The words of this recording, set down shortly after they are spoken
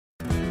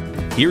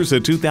Here's a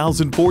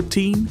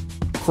 2014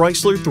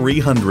 Chrysler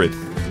 300.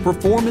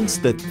 Performance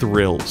that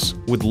thrills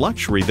with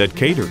luxury that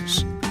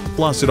caters.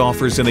 Plus, it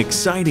offers an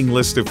exciting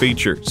list of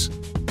features.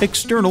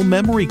 External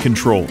memory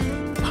control,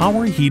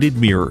 power heated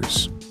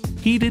mirrors,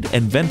 heated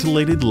and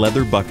ventilated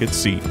leather bucket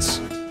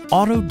seats,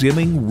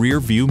 auto-dimming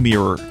rear view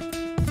mirror,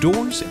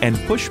 doors and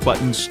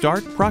push-button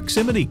start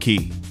proximity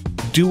key,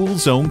 dual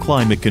zone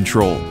climate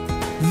control,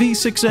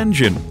 V6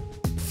 engine,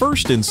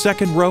 first and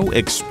second row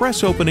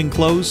express open and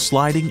close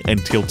sliding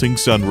and tilting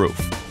sunroof,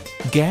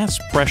 gas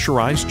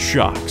pressurized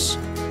shocks,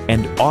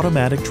 and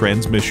automatic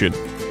transmission.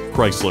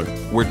 Chrysler,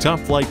 where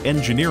top-flight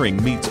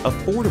engineering meets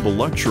affordable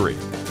luxury.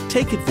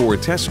 Take it for a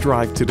test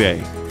drive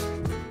today.